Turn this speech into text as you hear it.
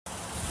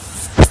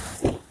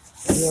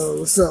Yo,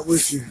 what's up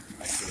with you?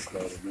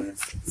 Man.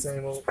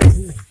 Same old,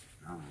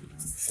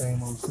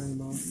 same old, same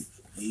old.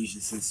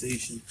 Asian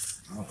sensation.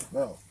 Oh,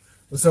 no.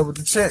 What's up with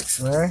the chicks,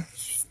 man?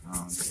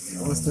 Um,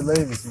 What's the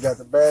latest? You got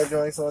the bad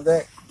joints on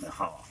deck?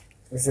 No.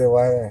 You said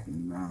why that?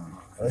 No.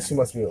 Oh, she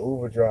must be an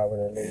Uber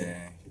driver then.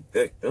 Yeah.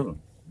 Thick, too.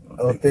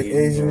 Oh, thick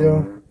Asian,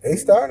 yo. They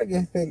starting to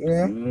get thick,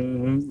 man.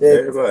 Mm-hmm. They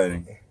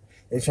Everybody.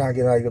 trying to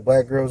get like the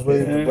black girls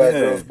with the Yeah. black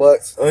girls'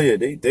 butts. Oh yeah,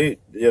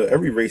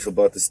 every race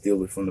about to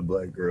steal it from the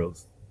black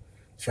girls.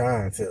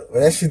 Trying to. But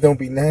that shit don't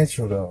be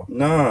natural though.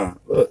 Nah,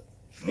 look,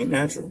 ain't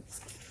natural.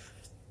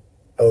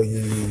 Oh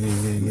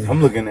yeah.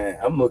 I'm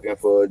looking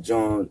for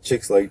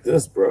chicks like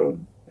this, bro.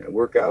 And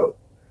work out.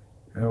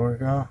 That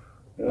work out?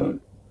 Yeah.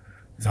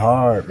 It's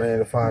hard, man,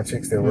 to find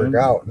chicks that work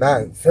out.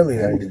 Not in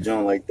Philly. I need a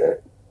joint like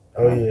that.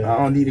 Oh yeah. I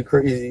don't need a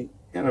crazy,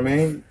 you know what I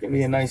mean? Give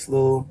me a nice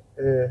little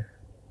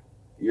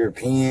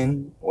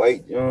European,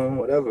 white joint,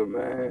 whatever,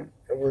 man.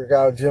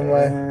 Workout gym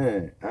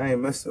life. I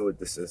ain't messing with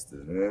the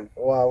sisters, man.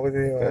 Wow, what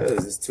they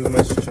Because it's too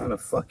much trying to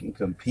fucking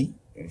compete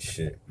and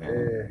shit,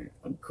 man.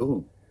 I'm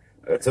cool.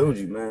 Like I told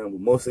you, man,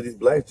 with most of these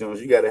black joints,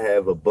 you gotta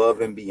have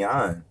above and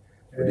beyond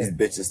for these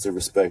bitches to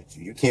respect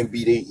you. You can't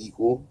be their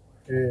equal.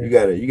 You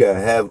gotta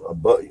have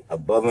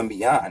above and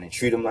beyond and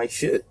treat them like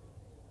shit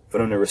for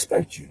them to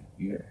respect you.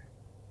 You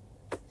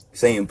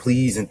saying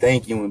please and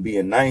thank you and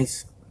being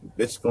nice,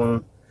 bitch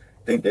gonna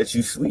think that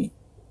you sweet.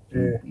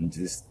 And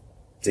just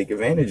take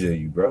advantage of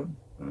you, bro.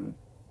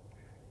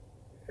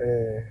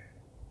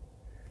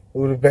 Who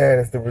the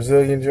baddest? The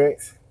Brazilian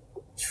drinks?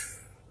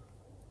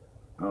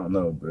 I don't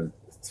know, bro.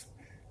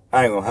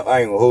 I ain't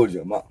gonna hold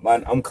you.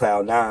 I'm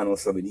cloud nine on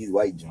some of these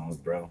white Jones,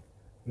 bro.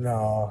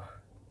 No.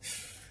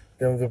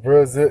 The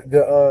Brazilians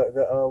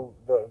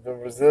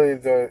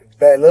are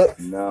bad looks?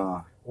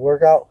 Nah.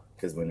 Workout?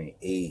 Because when they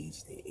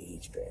age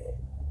bad.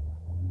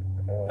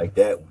 Like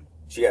that one.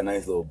 She got a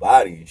nice little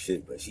body and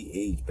shit, but she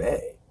aged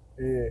bad.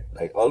 Yeah.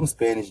 Like all them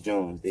Spanish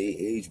Jones, they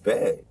age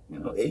bad. You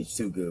know, age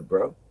too good,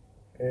 bro.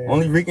 Yeah.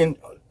 Only Rican,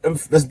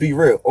 let's be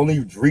real,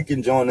 only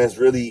Rican John that's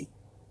really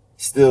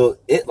still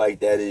it like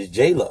that is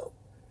J-Lo.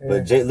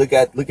 But look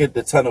at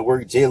the ton of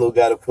work J-Lo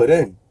got to put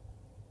in.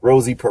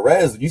 Rosie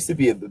Perez used to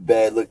be a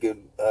bad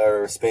looking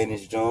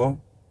Spanish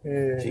John.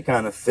 Yeah. She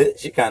kind of fit.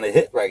 She kind of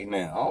hit right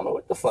now. I don't know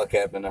what the fuck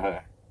happened to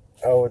her.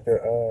 Oh, with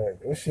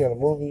was she on a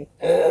movie?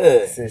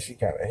 Yeah. Said she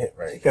kind of hit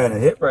right. She kind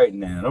of hit right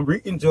now. Them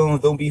Rican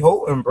Jones don't be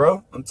holding,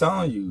 bro. I'm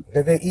telling you.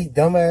 That they eat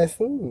dumbass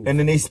food. And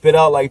then they spit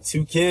out like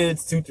 3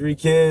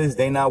 kids.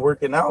 They not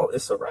working out.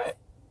 It's a wrap.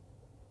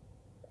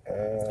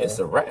 It's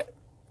a wrap.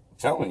 I'm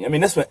telling you. I mean,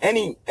 that's for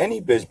any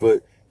bitch,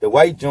 but the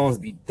white Jones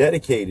be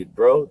dedicated,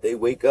 bro. They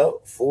wake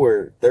up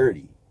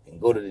 4:30 and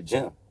go to the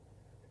gym.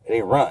 And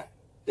they run.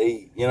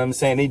 They, you know what I'm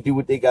saying? They do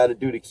what they got to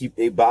do to keep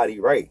their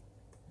body right.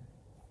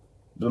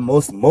 But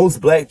most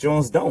black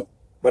Jones don't.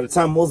 By the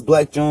time most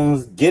black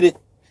Jones get it,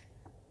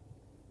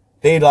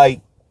 they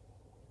like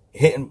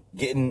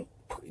getting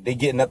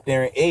up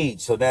there in age.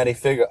 So now they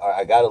figure, all right,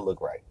 I gotta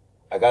look right.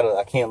 I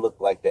can't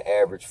look like the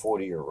average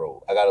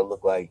 40-year-old. I gotta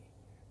look like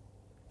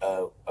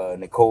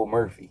Nicole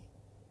Murphy.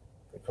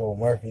 Nicole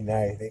Murphy,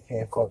 nice. They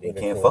can't fuck with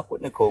Nicole. Fuck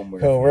with Nicole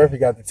Murphy. Nicole Murphy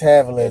got the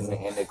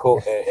tabolism. And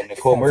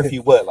Nicole Murphy,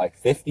 what, like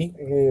 50?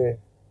 Yeah.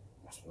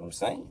 That's what I'm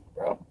saying,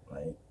 bro.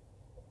 Like,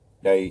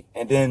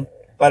 and then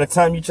by the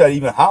time you try to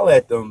even holler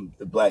at them,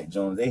 the black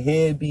Jones, they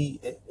head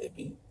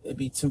it'd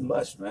be too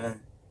much, man.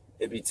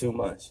 It'd be too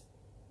much.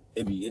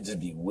 It'd just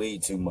be way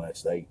too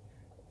much. Like,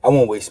 I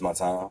won't waste my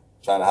time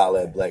trying to holler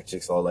at black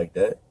chicks all like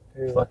that.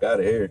 Yeah. Fuck out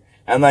of here.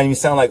 I'm not even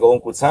sound like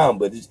Uncle Tom,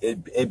 but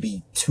it'd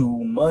be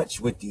too much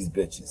with these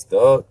bitches,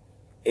 dog.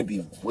 It'd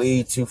be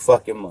way too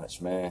fucking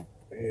much, man.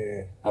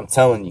 Yeah. I'm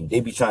telling you, they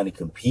be trying to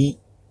compete.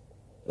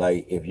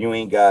 Like, if you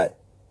ain't got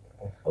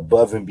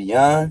above and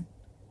beyond,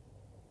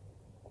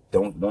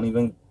 don't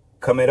even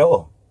come at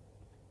all.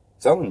 I'm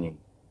telling you.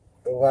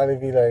 Why they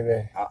be like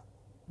that?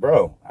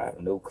 Bro, I have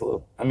no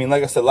clue. I mean,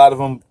 like I said, a lot of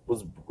them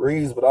was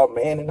raised without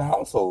man in the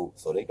household.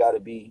 So they got to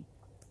be,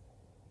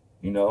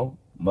 you know,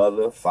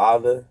 mother,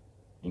 father,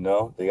 you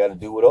know, they got to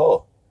do it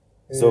all.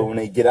 Yeah. So when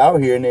they get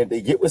out here and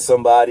they get with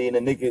somebody and the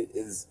nigga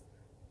is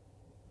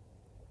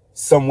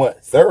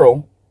somewhat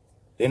thorough,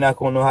 they're not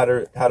going to know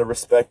how to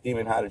respect him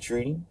and how to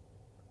treat him.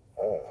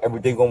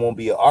 Everything gonna want to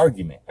be an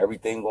argument.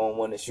 Everything gonna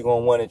want to. She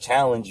gonna want to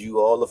challenge you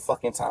all the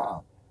fucking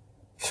time.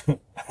 The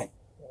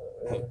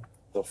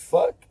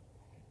fuck?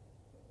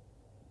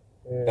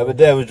 The other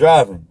day I was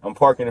driving. I'm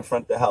parking in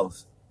front of the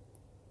house.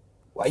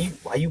 Why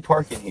you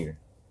parking here?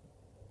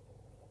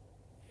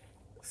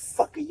 The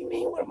fuck you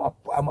mean? Why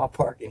am I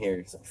parking here?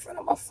 It's in front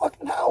of my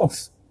fucking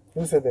house.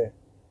 Who said that?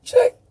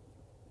 Chick.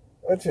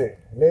 What chick?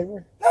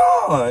 Neighbor?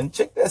 No, and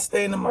chick that's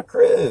staying in my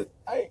crib.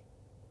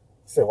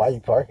 Said, why you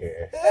park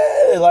here?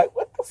 Yeah, like,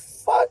 what the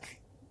fuck?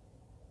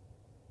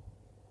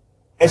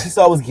 And she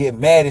always get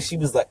mad, and she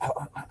was like,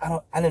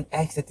 I didn't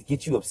ask that to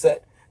get you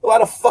upset. Why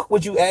the fuck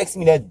would you ask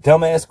me that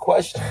dumbass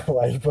question?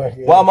 Why you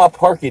parking? Why am I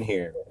parking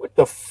here? What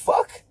the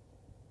fuck?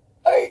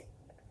 Like,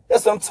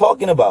 that's what I'm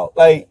talking about.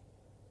 Like,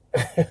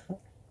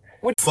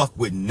 What the fuck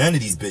would none of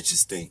these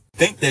bitches think?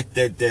 Think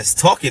that that's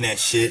talking that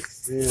shit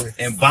Yeah.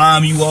 and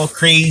bomb you all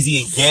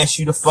crazy and gas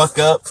you the fuck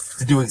up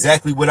to do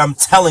exactly what I'm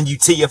telling you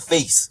to your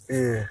face.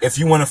 Yeah. If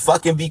you want to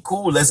fucking be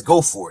cool, let's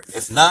go for it.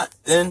 If not,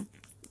 then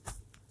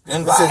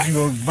They bye. said you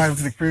gonna invite him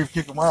to the crib,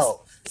 kick him out.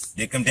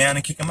 Dick him down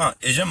and kick him out.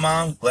 Is your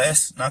mom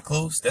glass not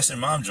closed? That's your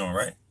mom joint,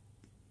 right?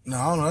 No,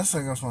 I don't know. That's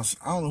like I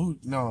don't know who.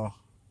 No,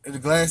 the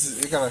glasses.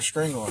 It got a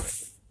string on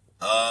it.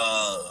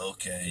 Oh,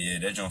 okay, yeah,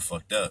 that joint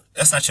fucked up.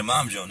 That's not your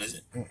mom joint, is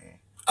it?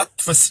 I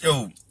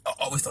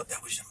always thought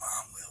that was your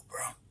mom, Will, bro.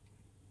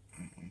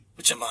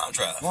 What your mom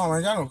drive? Mom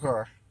ain't got no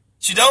car.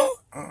 She don't?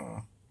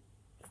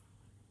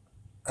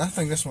 I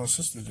think that's my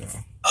sister, Joe.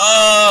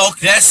 Oh,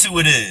 okay, that's who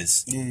it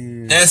is.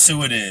 Yeah. That's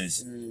who it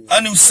is. I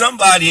knew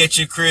somebody at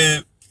your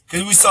crib,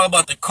 because we saw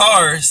about the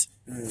cars.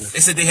 They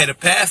said they had a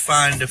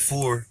Pathfinder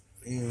for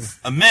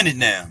a minute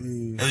now.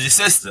 It was your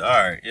sister. All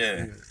right,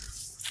 yeah.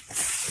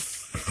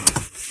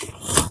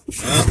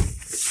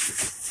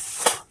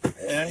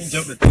 Yeah, I ain't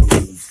jumping through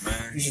hoops,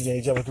 man. You should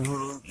ain't jumping through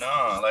hoops.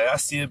 No, like I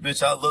see a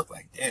bitch, I look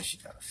like, damn, she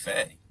got a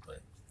fatty,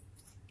 but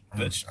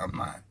bitch, I'm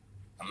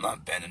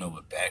not bending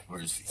over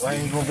backwards for you. Why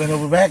ain't you gonna bend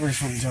over backwards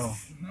for you, Joe?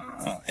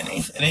 No,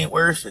 it ain't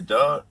worth it,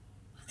 dog.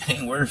 It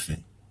ain't worth it.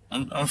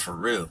 I'm for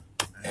real.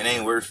 It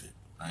ain't worth it.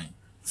 Like,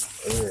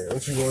 yeah,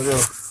 what you gonna do?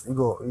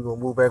 You gonna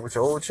move back with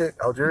your old chick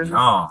out Jersey?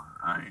 no,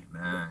 I ain't,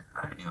 man.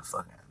 I ain't even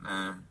fucking,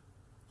 man.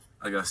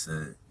 Like I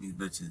said, these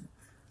bitches.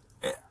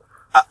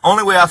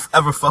 Only way I've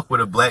ever fucked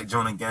with a black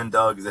joint again,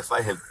 dog, is if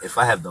I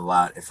have the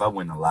lot, if I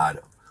win the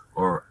lotto,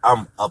 or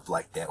I'm up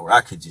like that, or I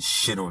could just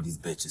shit on these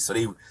bitches, so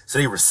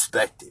they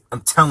respect it.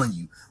 I'm telling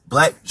you,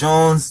 black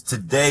Jones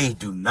today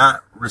do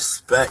not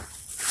respect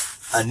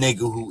a nigga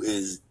who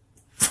is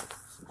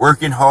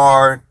working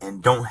hard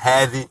and don't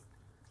have it.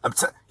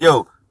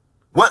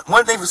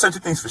 One thing for certain,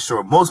 two things for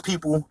sure. Most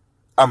people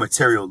are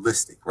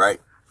materialistic,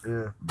 right?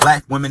 Yeah.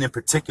 Black women in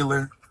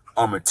particular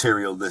are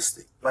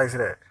materialistic. Like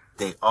that.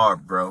 They are,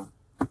 bro.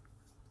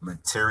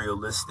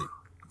 Materialistic.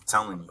 I'm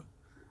telling you.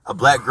 A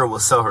black girl will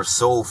sell her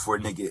soul for a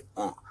nigga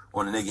on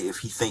a nigga if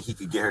he think he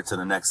could get her to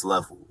the next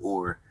level,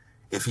 or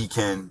if he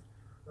can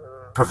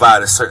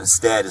provide a certain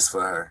status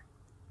for her.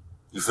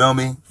 You feel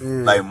me? Yeah.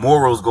 Like,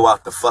 morals go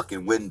out the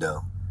fucking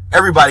window.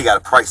 Everybody got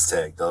a price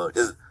tag, dog.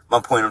 This is my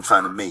point I'm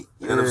trying to make.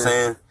 You know what I'm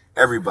saying?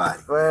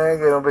 Everybody. Man, I ain't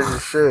get no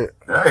bitches shit.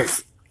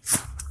 Right.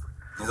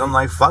 Cause I'm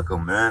like, fuck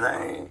them,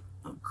 man.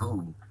 I'm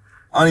cool.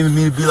 I don't even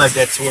mean to be like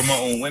that toward my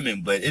own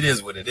women, but it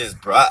is what it is,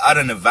 bro. I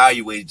done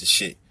evaluated the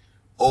shit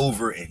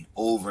over and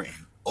over and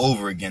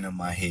over again in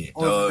my head,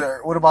 dog.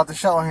 What about the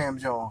Shellham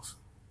Jones?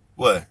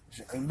 What?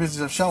 Bitches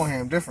of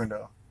Shellham different,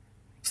 though.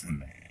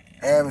 Man.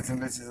 Abington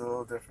bitches a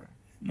little different.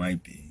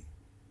 Might be.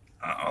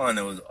 All I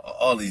know is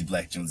all these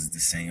black Jones is the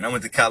same. And I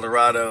went to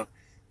Colorado,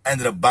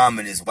 ended up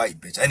bombing this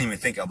white bitch. I didn't even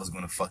think I was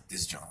going to fuck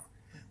this John.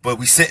 But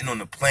we sitting on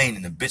the plane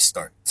and the bitch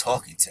started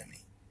talking to me.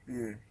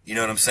 Yeah. You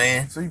know what I'm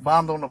saying? So you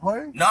bombed on the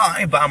plane? No,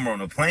 I ain't bombed her on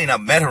the plane. I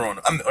met her on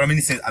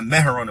I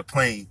met her on the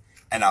plane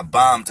and I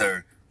bombed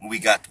her when we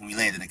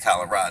landed in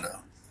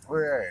Colorado.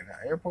 Where at?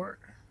 The airport?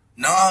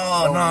 No.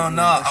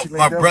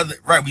 My brother,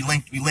 right, we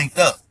linked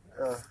up.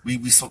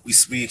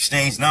 We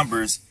exchanged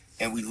numbers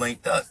and we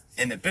linked up.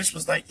 And the bitch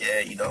was like,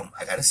 yeah,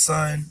 I got a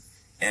son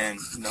and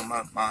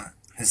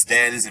his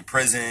dad is in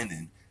prison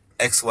and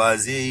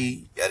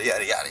XYZ, yada,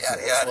 yada, yada,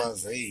 yada, yada.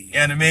 XYZ. You know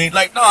what I mean?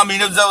 Like, no, I mean,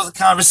 that was a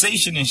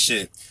conversation and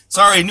shit.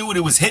 So I already knew what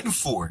it was hitting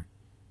for.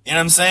 You know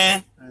what I'm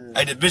saying?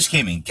 Like, the bitch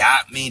came and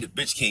got me. The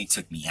bitch came and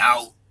took me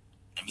out.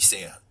 Let me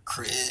stay at her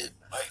crib.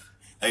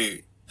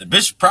 Like, the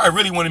bitch probably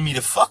really wanted me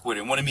to fuck with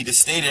her, wanted me to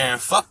stay there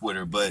and fuck with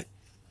her, but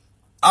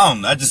I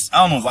don't know. I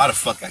don't know why the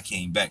fuck I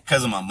came back.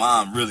 Because of my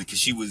mom, really, because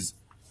she was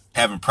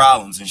having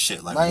problems and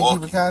shit, like walking. I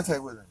ain't keep in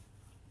contact with her.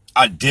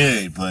 I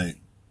did, but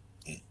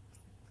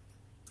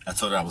I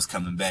told her I was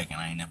coming back,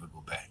 and I ain't never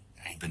go back.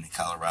 I ain't been to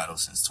Colorado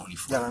since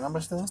 2014. Got her number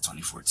still?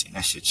 2014.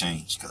 That shit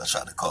changed because I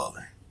tried to call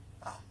her.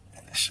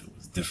 And that shit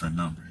was a different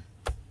number.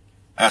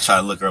 I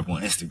tried to look her up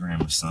on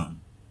Instagram or something.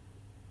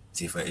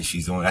 See if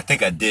she's on. I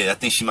think I did. I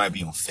think she might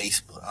be on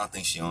Facebook. I don't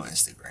think she's on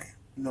Instagram.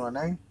 You know her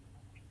name?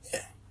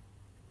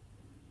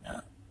 Yeah.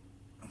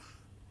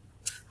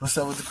 What's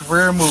up with the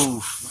career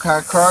move? What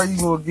kind of car you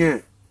gonna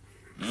get?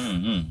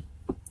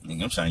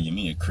 Nigga, I'm trying to get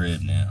me a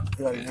crib now.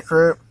 You got a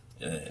crib?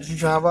 Yeah. What you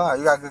trying to buy?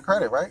 You got good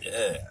credit, right?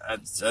 Yeah. I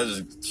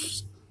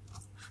just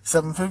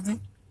 750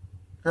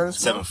 credit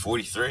score?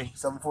 743.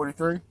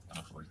 743?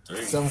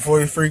 743.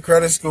 743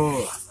 credit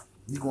score.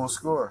 You gonna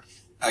score.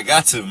 I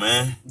got to,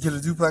 man. Get a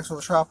duplex or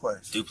a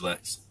triplex?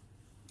 Duplex.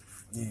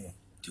 Yeah.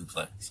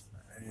 Duplex.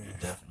 Yeah.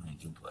 Definitely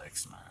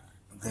duplex, man.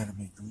 I'm gonna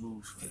make the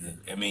move.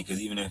 I mean, because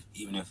even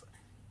if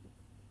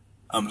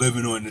I'm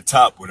living on the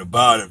top or the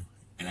bottom,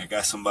 and I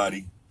got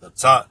somebody up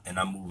top, and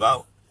I move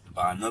out,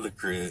 buy another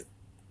crib,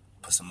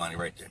 put some money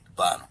right there at the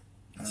bottom.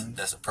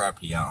 That's a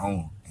property I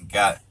own and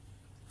got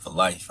for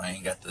life. I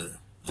ain't got the,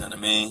 you know what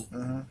I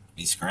mean?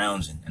 Be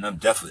scrounging, and I'm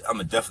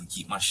gonna definitely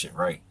keep my shit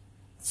right.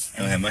 I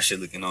don't have my shit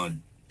looking all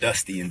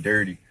dusty and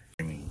dirty.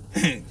 I mean,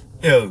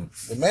 yo,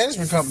 the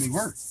management company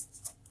works.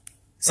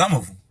 some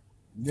of them.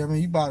 Yeah, I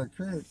mean, you buy the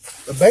crib.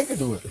 The bank can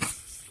do it.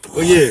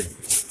 Well, yeah.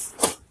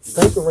 The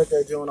bank can rent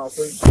that joint out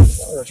free.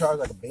 They'll charge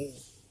like a bean.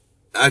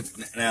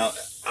 Now,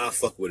 I'll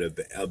fuck with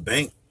a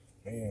bank.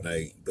 Yeah.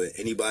 Like, but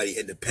anybody,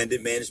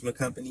 independent management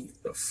company,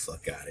 get the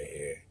fuck out of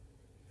here.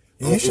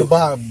 You should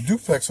buy a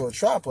duplex or a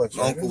triplex.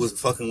 My uncle was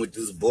fucking with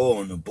this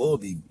bull, and my bull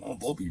be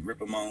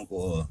ripping my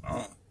uncle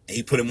off. And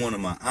he put him on to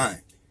my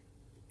aunt.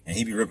 And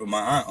he be ripping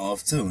my aunt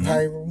off, too. How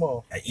you rip him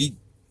off? He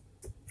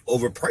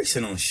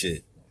overpricing on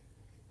shit.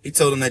 He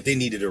told them that they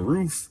needed a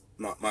roof.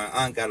 My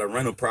aunt got a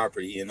rental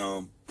property in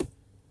on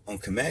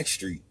Kamak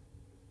Street,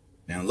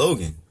 down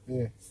Logan.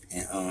 Yeah.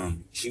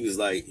 And she was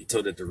like,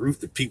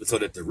 the people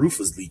told that the roof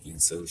was leaking.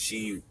 So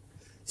she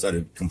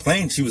started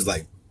complaining. She was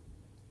like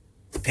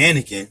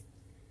panicking.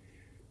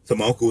 So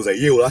my uncle was like,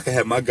 yeah, well, I can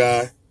have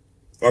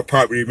our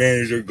property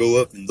manager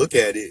go up and look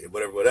at it,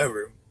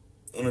 whatever.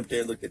 Went up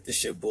there and looked at this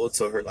shit. Boy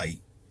told her like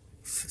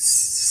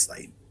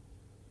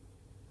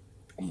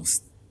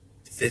almost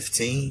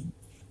 15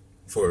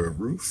 for a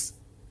roof.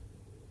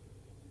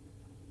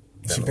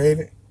 She paid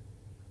it?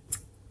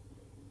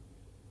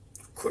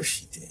 Of course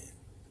she did.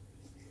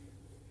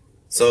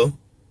 So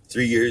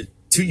 2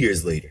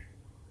 years later,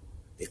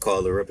 they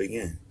call her up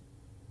again.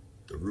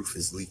 The roof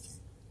is leaking.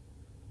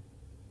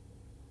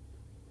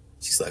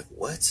 She's like,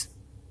 what?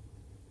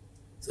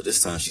 So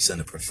this time she sent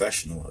a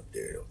professional up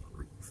there on the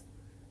roof.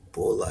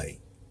 Boy, like,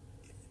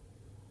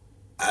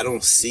 I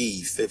don't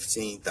see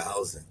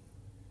 15,000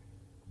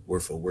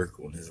 worth of work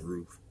on this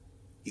roof.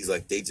 He's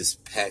like, they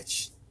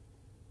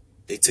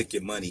took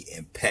your money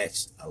and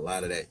patched a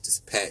lot of that,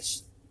 just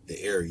patched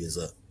the areas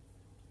up.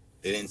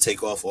 They didn't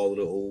take off all of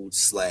the old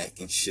slack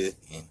and shit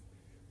and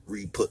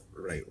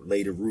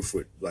lay the roof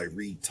with, like,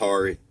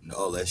 re-tar it and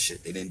all that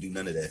shit. They didn't do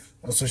none of that.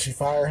 Oh, so she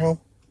fired him?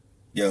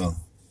 Yo,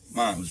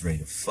 mom was ready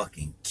to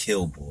fucking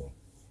kill Bull.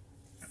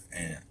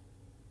 And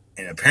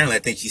apparently I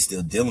think she's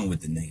still dealing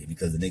with the nigga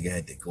because the nigga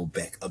had to go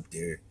back up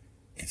there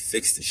and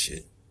fix the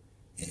shit.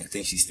 And I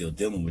think she's still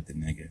dealing with the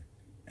nigga.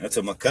 And I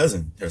told my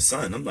cousin, her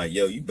son, I'm like,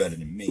 yo, you better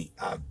than me.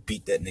 I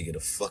beat that nigga the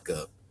fuck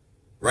up.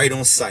 Right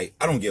on sight.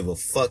 I don't give a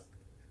fuck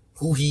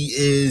who he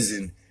is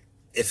and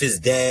if his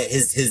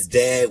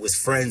dad was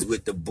friends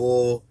with the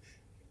Bull.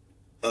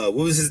 What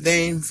was his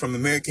name from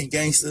American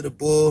Gangster, the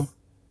Bull?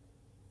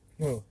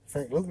 No,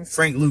 Frank Lucas.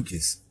 Frank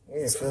Lucas.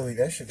 Yeah, Philly,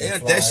 that shit don't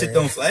fly. That shit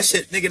don't fly. That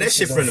shit, nigga, that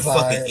shit from the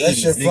fucking 80s, that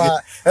shit nigga. Fly.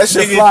 That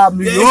shit fly in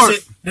New York.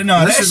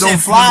 That shit don't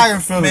fly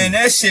in Philly. Man,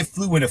 that shit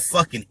flew in the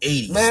fucking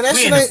 80s. Man, that we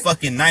shit in the ain't,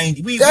 fucking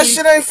 90s. That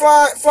shit ain't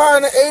fly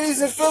in the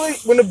 80s in Philly.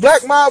 When the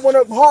Black Mob went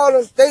up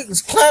hard, they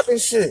was clapping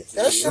shit.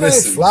 That shit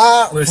ain't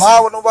fly with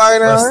nobody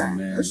down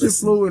there. That shit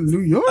flew in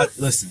New York.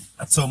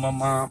 I told my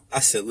mom, I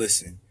said,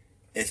 listen,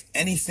 if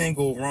anything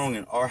go wrong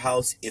in our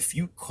house, if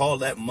you call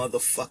that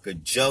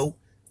motherfucker Joe,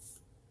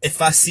 if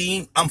I see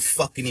him, I'm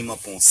fucking him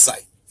up on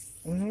sight.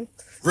 Mm-hmm.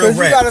 Real rap.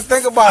 You gotta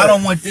think about it. I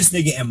don't want this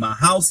nigga in my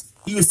house.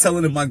 He was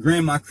telling him my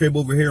grandma crib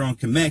over here on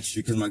Kamak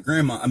Street, because on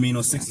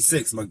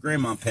 66, my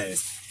grandma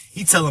passed.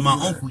 He telling my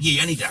uncle,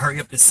 yeah, I need to hurry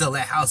up and sell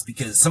that house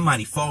because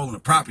somebody fall on the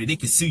property. They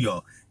can sue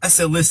y'all. I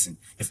said, listen,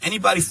 if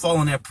anybody fall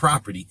on that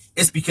property,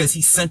 it's because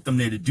he sent them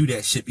there to do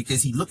that shit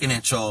because he looking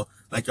at y'all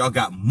like y'all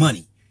got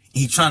money.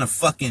 And he trying to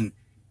fucking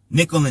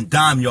nickel and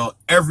dime y'all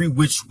every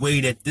which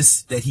way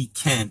that he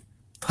can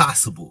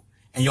possible.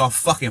 And y'all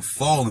fucking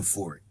falling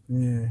for it.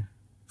 Yeah.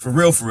 For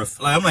real.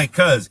 Like, I'm like,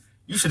 cuz,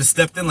 you should have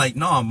stepped in like,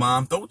 nah,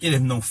 mom, don't give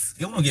him no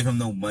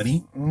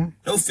money. Mm-hmm.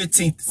 No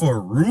 15 for a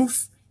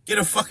roof. Get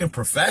a fucking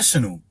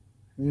professional.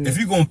 Yeah. If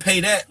you're going to pay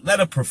that, let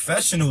a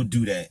professional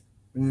do that.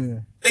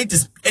 Yeah.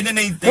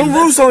 Them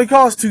roofs only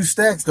cost 2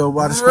 stacks though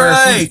by the square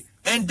feet. Right.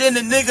 And then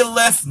the nigga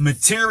left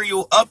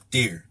material up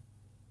there.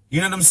 You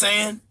know what I'm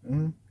saying?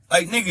 Mm-hmm.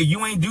 Like, nigga,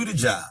 you ain't do the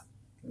job.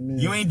 Yeah.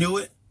 You ain't do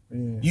it.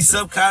 Yeah. You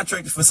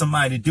subcontracted for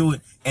somebody to do it,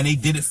 and they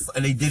did it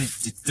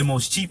the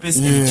most cheapest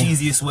and the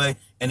cheesiest way,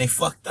 and they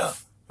fucked up.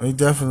 They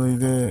definitely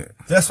did.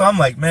 That's why I'm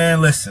like,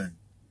 man, listen.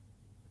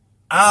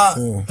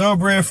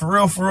 Thoroughbred for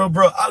real,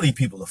 bro. I'll leave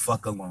people the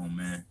fuck alone,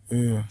 man.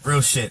 Yeah.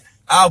 Real shit.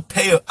 I'll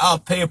pay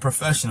a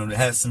professional to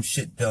have some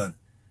shit done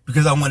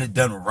because I want it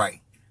done right.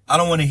 I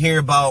don't want to hear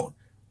about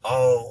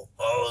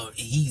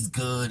he's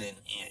good and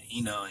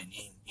you know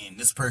and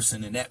this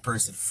person and that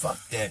person.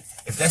 Fuck that.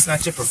 If that's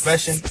not your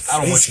profession, I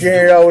don't want you to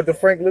scare y'all with the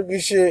Frank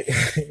Lucas shit.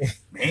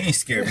 Man, he ain't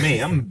scared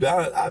me. I beat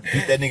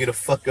that nigga the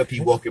fuck up. He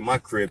walk in my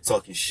crib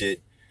talking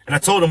shit. And I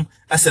told him,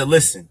 I said,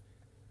 listen,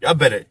 y'all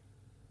better,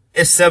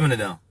 it's 7 of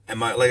them. And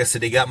like I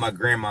said, they got my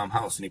grandmom's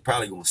house and they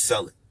probably gonna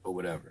sell it or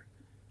whatever.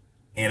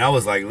 And I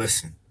was like,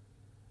 listen,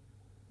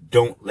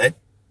 I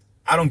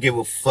don't give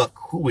a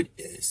fuck who it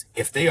is.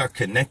 If they are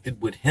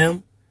connected with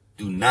him,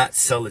 do not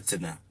sell it to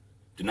them.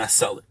 Do not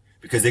sell it.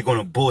 Because they're going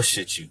to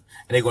bullshit you.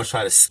 And they're going to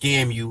try to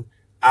scam you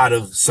out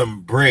of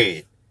some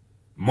bread.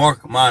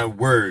 Mark my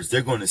words.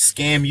 They're going to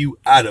scam you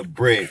out of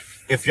bread.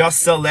 If y'all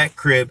sell that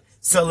crib,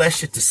 sell that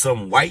shit to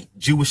some white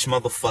Jewish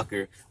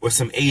motherfucker or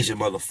some Asian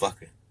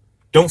motherfucker.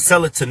 Don't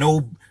sell it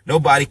to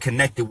nobody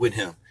connected with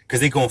him.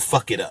 Because they're going to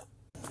fuck it up.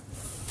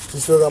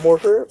 You still got more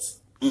cribs?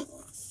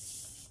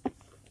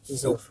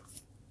 Nope.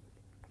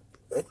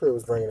 That crib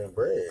was bringing in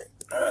bread.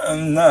 No,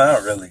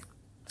 not really.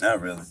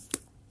 Not really.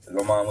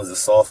 My mom was a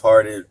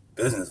soft-hearted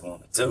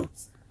businesswoman, too.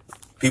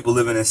 People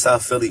living in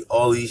South Philly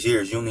all these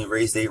years, you only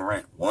raise their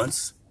rent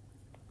once?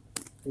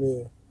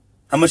 Yeah.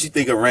 How much you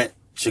think a rent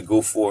should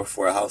go for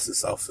a house in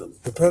South Philly?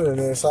 Depending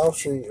on South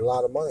Street, a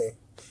lot of money.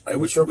 Like,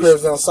 Which your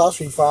crib's down South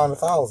Street,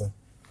 500,000.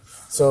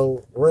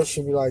 So rent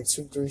should be like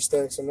 2-3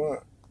 stacks a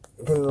month,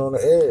 depending on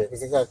the area.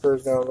 Because they got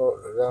cribs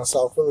down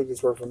South Philly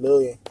that's worth $1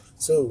 million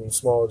too in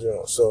small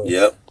joints. So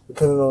yep.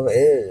 Depending on the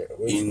area,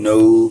 you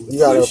know, you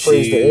gotta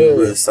appraise the area.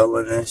 Was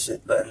selling that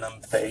shit, letting them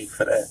pay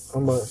for that. How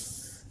much?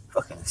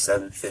 Fucking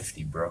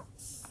 $750, bro.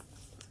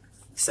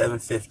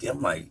 $750.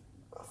 I'm like,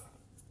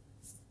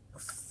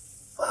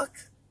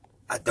 fuck.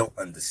 I don't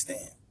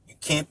understand. You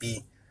can't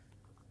be.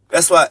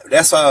 That's why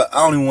I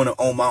don't even want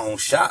to own my own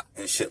shop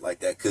and shit like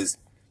that, because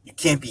you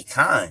can't be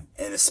kind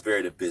in the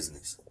spirit of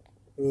business.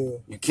 Yeah.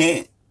 You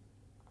can't.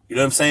 You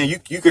know what I'm saying?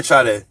 You could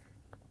try to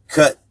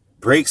cut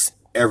breaks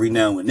every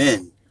now and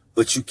then,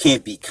 but you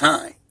can't be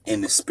kind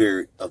in the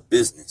spirit of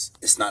business.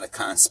 It's not a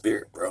kind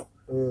spirit, bro.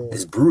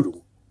 It's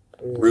brutal.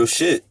 Real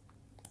shit.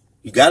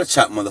 You gotta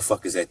chop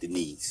motherfuckers at the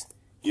knees.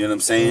 You know what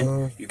I'm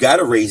saying? You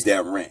gotta raise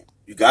that rent.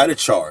 You gotta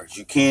charge.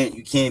 You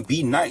can't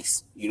be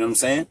nice. You know what I'm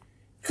saying?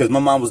 Because my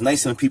mom was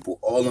nice to people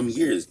all them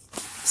years.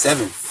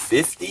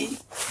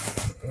 $750?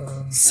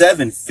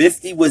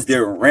 $750 was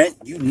their rent.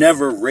 You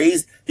never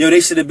raised. Yo, they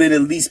should have been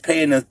at least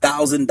paying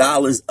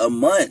 $1,000 a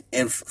month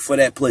and for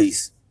that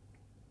place.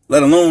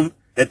 Let alone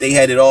that they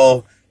had it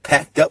all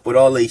packed up with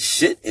all their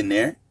shit in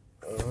there.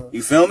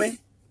 You feel me?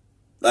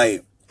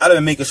 Like, I'd have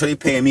been making sure they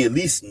paying me at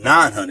least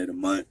 $900 a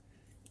month,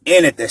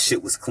 and that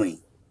shit was clean.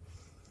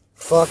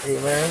 Fuck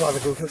it, man. I'm about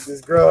to go cook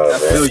this grub. I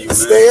feel you, man.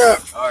 Stay up.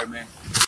 All right, man.